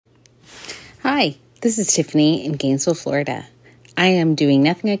Hi, this is Tiffany in Gainesville, Florida. I am doing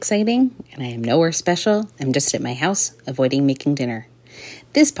nothing exciting, and I am nowhere special. I'm just at my house, avoiding making dinner.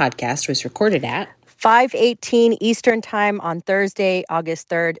 This podcast was recorded at 5:18 Eastern Time on Thursday, August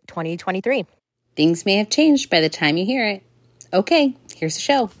 3rd, 2023. Things may have changed by the time you hear it. Okay, here's the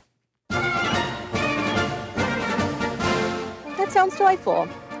show. That sounds delightful.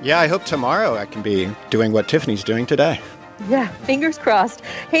 Yeah, I hope tomorrow I can be doing what Tiffany's doing today. Yeah, fingers crossed.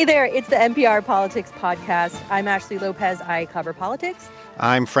 Hey there, it's the NPR Politics Podcast. I'm Ashley Lopez. I cover politics.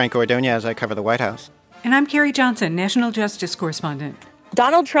 I'm Frank Ordonez. I cover the White House. And I'm Carrie Johnson, National Justice Correspondent.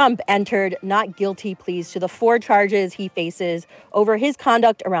 Donald Trump entered not guilty pleas to the 4 charges he faces over his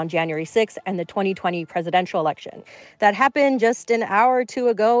conduct around January 6th and the 2020 presidential election. That happened just an hour or two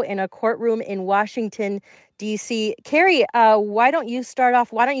ago in a courtroom in Washington, D.C. Carrie, why don't you start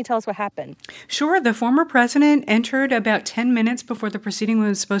off? Why don't you tell us what happened? Sure. The former president entered about 10 minutes before the proceeding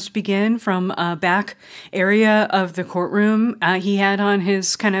was supposed to begin from a back area of the courtroom. He had on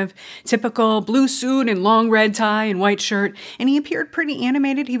his kind of typical blue suit and long red tie and white shirt, and he appeared pretty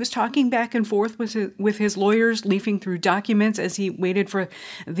animated. He was talking back and forth with his lawyers, leafing through documents as he waited for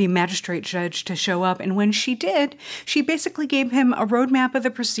the magistrate judge to show up. And when she did, she basically gave him a roadmap of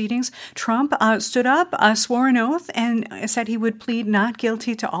the proceedings. Trump stood up, swore an oath, and said he would plead not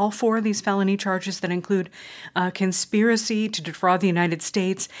guilty to all 4 of these felony charges that include conspiracy to defraud the United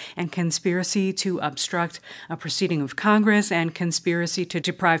States and conspiracy to obstruct a proceeding of Congress and conspiracy to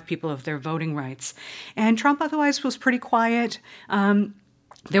deprive people of their voting rights. And Trump otherwise was pretty quiet.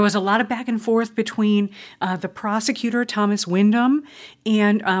 There was a lot of back and forth between the prosecutor, Thomas Windham,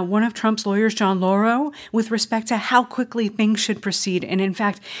 and one of Trump's lawyers, John Lauro, with respect to how quickly things should proceed. And in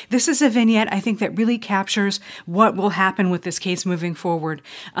fact, this is a vignette, I think, that really captures what will happen with this case moving forward.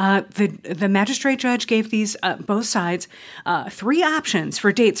 The magistrate judge gave these, both sides, 3 options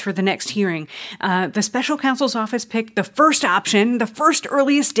for dates for the next hearing. The special counsel's office picked the first option, the first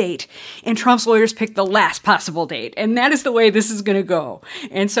earliest date, and Trump's lawyers picked the last possible date. And that is the way this is going to go.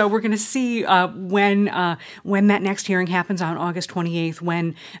 And so we're going to see when that next hearing happens on August 28th,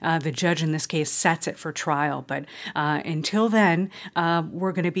 when the judge in this case sets it for trial. But until then,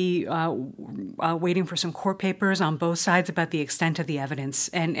 we're going to be waiting for some court papers on both sides about the extent of the evidence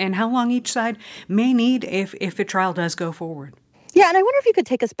and how long each side may need if the trial does go forward. Yeah, and I wonder if you could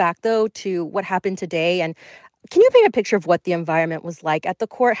take us back, though, to what happened today. And can you paint a picture of what the environment was like at the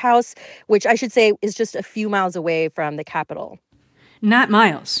courthouse, which I should say is just a few miles away from the Capitol? Not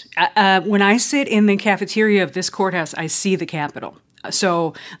miles. When I sit in the cafeteria of this courthouse, I see the Capitol.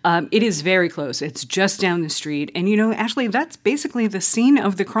 So it is very close. It's just down the street. And, Ashley, that's basically the scene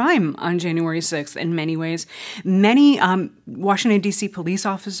of the crime on January 6th in many ways. Many Washington, D.C. police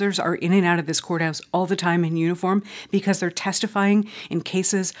officers are in and out of this courthouse all the time in uniform because they're testifying in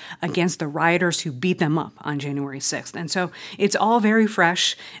cases against the rioters who beat them up on January 6th. And so it's all very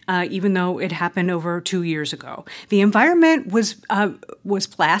fresh, even though it happened over 2 years ago. The environment was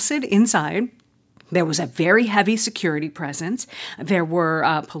placid inside. There was a very heavy security presence. There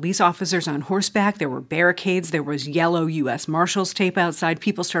were police officers on horseback. There were barricades. There was yellow U.S. Marshals tape outside.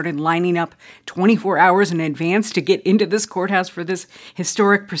 People started lining up 24 hours in advance to get into this courthouse for this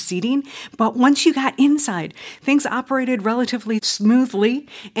historic proceeding. But once you got inside, things operated relatively smoothly,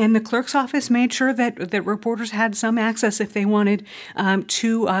 and the clerk's office made sure that reporters had some access if they wanted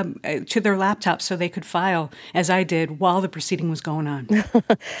to their laptops so they could file, as I did, while the proceeding was going on.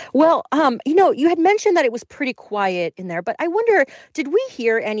 Well, you had mentioned that it was pretty quiet in there, but I wonder, did we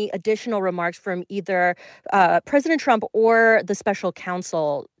hear any additional remarks from either President Trump or the special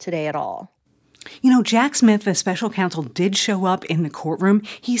counsel today at all? Jack Smith, the special counsel, did show up in the courtroom.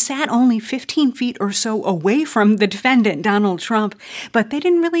 He sat only 15 feet or so away from the defendant, Donald Trump, but they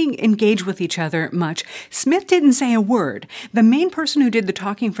didn't really engage with each other much. Smith didn't say a word. The main person who did the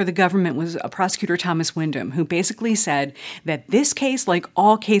talking for the government was prosecutor Thomas Windham, who basically said that this case, like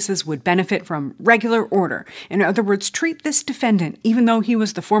all cases, would benefit from regular order. In other words, treat this defendant, even though he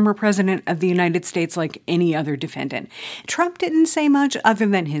was the former president of the United States, like any other defendant. Trump didn't say much other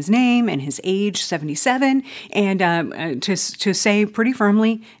than his name and his age, 77, and to say pretty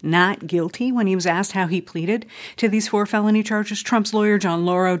firmly not guilty when he was asked how he pleaded to these 4 felony charges. Trump's lawyer, John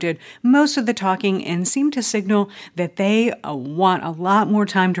Lauro, did most of the talking and seemed to signal that they want a lot more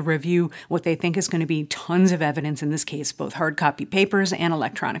time to review what they think is going to be tons of evidence in this case, both hard copy papers and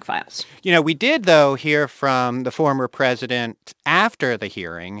electronic files. We did, though, hear from the former president after the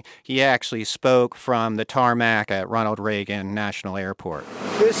hearing. He actually spoke from the tarmac at Ronald Reagan National Airport.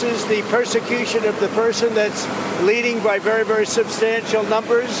 This is the persecution of the person that's leading by very, very substantial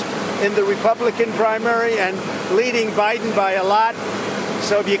numbers in the Republican primary and leading Biden by a lot.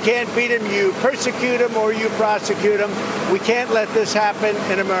 So if you can't beat them, you persecute them or you prosecute them. We can't let this happen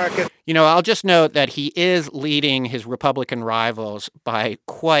in America. You know, I'll just note that he is leading his Republican rivals by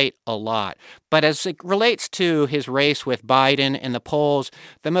quite a lot. But as it relates to his race with Biden in the polls,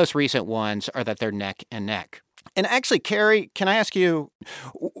 the most recent ones are that they're neck and neck. And actually, Carrie, can I ask you,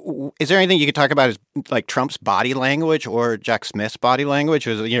 is there anything you could talk about as like Trump's body language or Jack Smith's body language?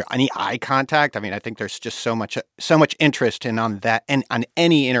 Or any eye contact? I mean, I think there's just so much interest on that and on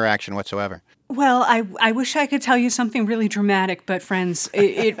any interaction whatsoever. Well, I wish I could tell you something really dramatic, but friends,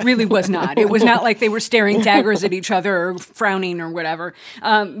 it really was not. It was not like they were staring daggers at each other or frowning or whatever.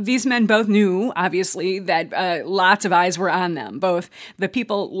 These men both knew, obviously, that lots of eyes were on them, both the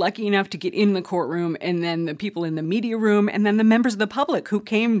people lucky enough to get in the courtroom and then the people in the media room and then the members of the public who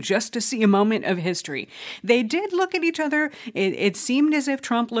came just to see a moment of history. They did look at each other. It seemed as if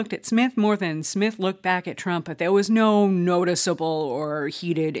Trump looked at Smith more than Smith looked back at Trump, but there was no noticeable or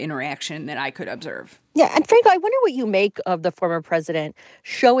heated interaction that I could observe. Yeah, and Franco, I wonder what you make of the former president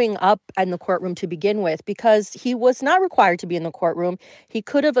showing up in the courtroom to begin with, because he was not required to be in the courtroom. He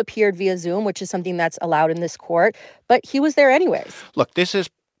could have appeared via Zoom, which is something that's allowed in this court, but he was there anyways. Look, this is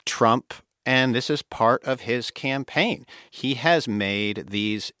Trump, and this is part of his campaign. He has made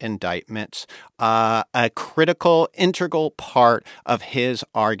these indictments a critical, integral part of his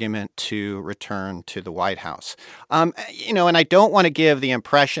argument to return to the White House. And I don't want to give the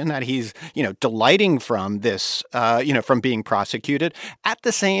impression that he's, delighting from this, from being prosecuted. At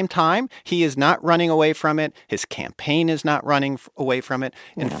the same time, he is not running away from it. His campaign is not running away from it.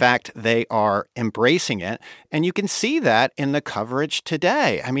 In fact, they are embracing it. And you can see that in the coverage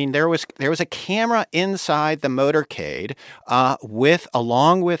today. I mean, there was a camera inside the motorcade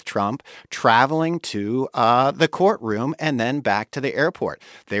along with Trump traveling to the courtroom and then back to the airport.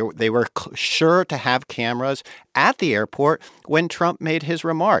 They were sure to have cameras at the airport when Trump made his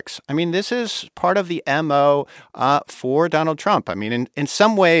remarks. I mean, this is part of the MO for Donald Trump. I mean, in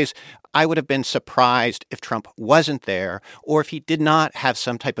some ways, I would have been surprised if Trump wasn't there or if he did not have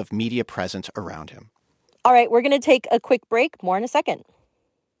some type of media presence around him. All right, we're going to take a quick break. More in a second.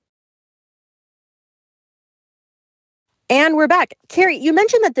 And we're back. Carrie, you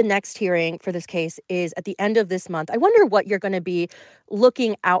mentioned that the next hearing for this case is at the end of this month. I wonder what you're going to be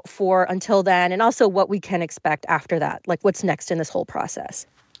looking out for until then, and also what we can expect after that, like what's next in this whole process.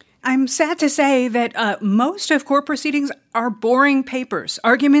 I'm sad to say that most of court proceedings are boring papers,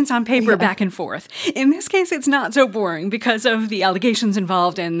 arguments on paper back and forth. In this case, it's not so boring because of the allegations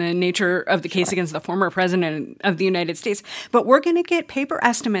involved and the nature of the case against the former president of the United States. But we're going to get paper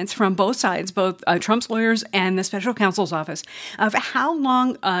estimates from both sides, both Trump's lawyers and the special counsel's office, of how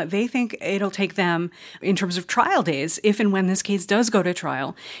long they think it'll take them in terms of trial days, if and when this case does go to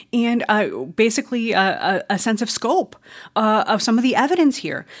trial, and basically a sense of scope of some of the evidence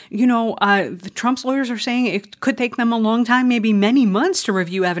here. The Trump's lawyers are saying it could take them a long time, maybe many months to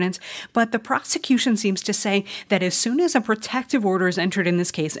review evidence, but the prosecution seems to say that as soon as a protective order is entered in this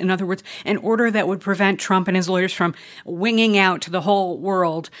case, in other words, an order that would prevent Trump and his lawyers from winging out to the whole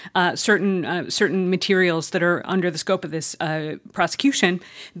world certain materials that are under the scope of this prosecution,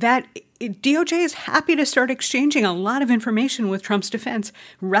 that DOJ is happy to start exchanging a lot of information with Trump's defense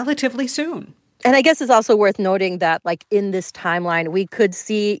relatively soon. And I guess it's also worth noting that, like, in this timeline, we could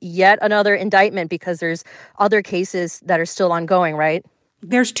see yet another indictment because there's other cases that are still ongoing, right?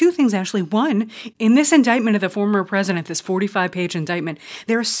 There's two things, Ashley. One, in this indictment of the former president, this 45-page indictment,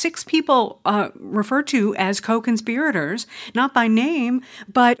 there are 6 people referred to as co-conspirators, not by name,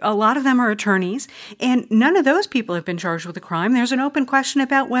 but a lot of them are attorneys, and none of those people have been charged with a crime. There's an open question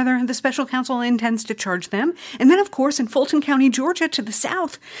about whether the special counsel intends to charge them. And then, of course, in Fulton County, Georgia, to the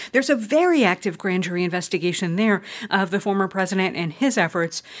south, there's a very active grand jury investigation there of the former president and his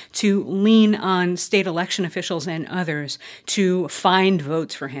efforts to lean on state election officials and others to find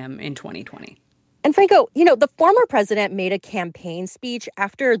votes for him in 2020. And Franco, the former president made a campaign speech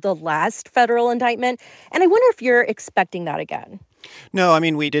after the last federal indictment, and I wonder if you're expecting that again. No, I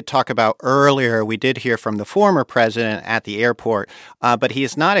mean, we did talk about earlier, we did hear from the former president at the airport, but he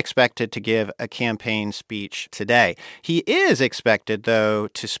is not expected to give a campaign speech today. He is expected, though,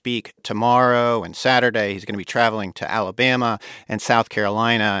 to speak tomorrow and Saturday. He's going to be traveling to Alabama and South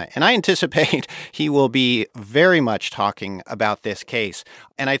Carolina, and I anticipate he will be very much talking about this case.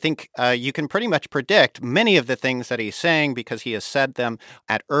 And I think you can pretty much predict many of the things that he's saying because he has said them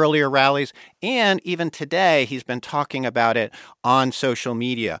at earlier rallies. And even today, he's been talking about it on social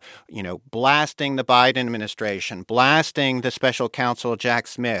media, blasting the Biden administration, blasting the special counsel Jack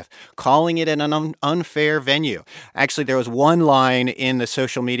Smith, calling it an unfair venue. Actually, there was one line in the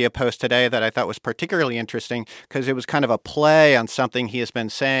social media post today that I thought was particularly interesting because it was kind of a play on something he has been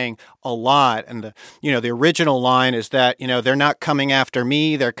saying a lot. And the original line is that, they're not coming after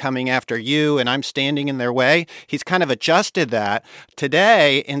me, they're coming after you, and I'm standing in their way. He's kind of adjusted that.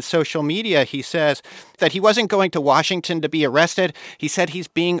 Today in social media, he says that he wasn't going to Washington to be arrested. He said he's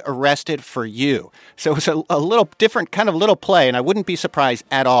being arrested for you. So it's a little different kind of little play, and I wouldn't be surprised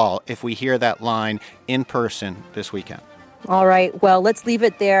at all if we hear that line in person this weekend. All right. Well, let's leave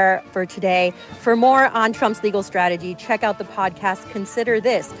it there for today. For more on Trump's legal strategy, check out the podcast Consider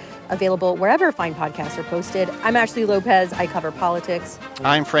This, available wherever fine podcasts are posted. I'm Ashley Lopez. I cover politics.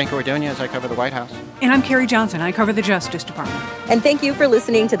 I'm Frank Ordonez. I cover the White House. And I'm Carrie Johnson. I cover the Justice Department. And thank you for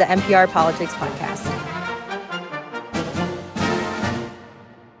listening to the NPR Politics Podcast.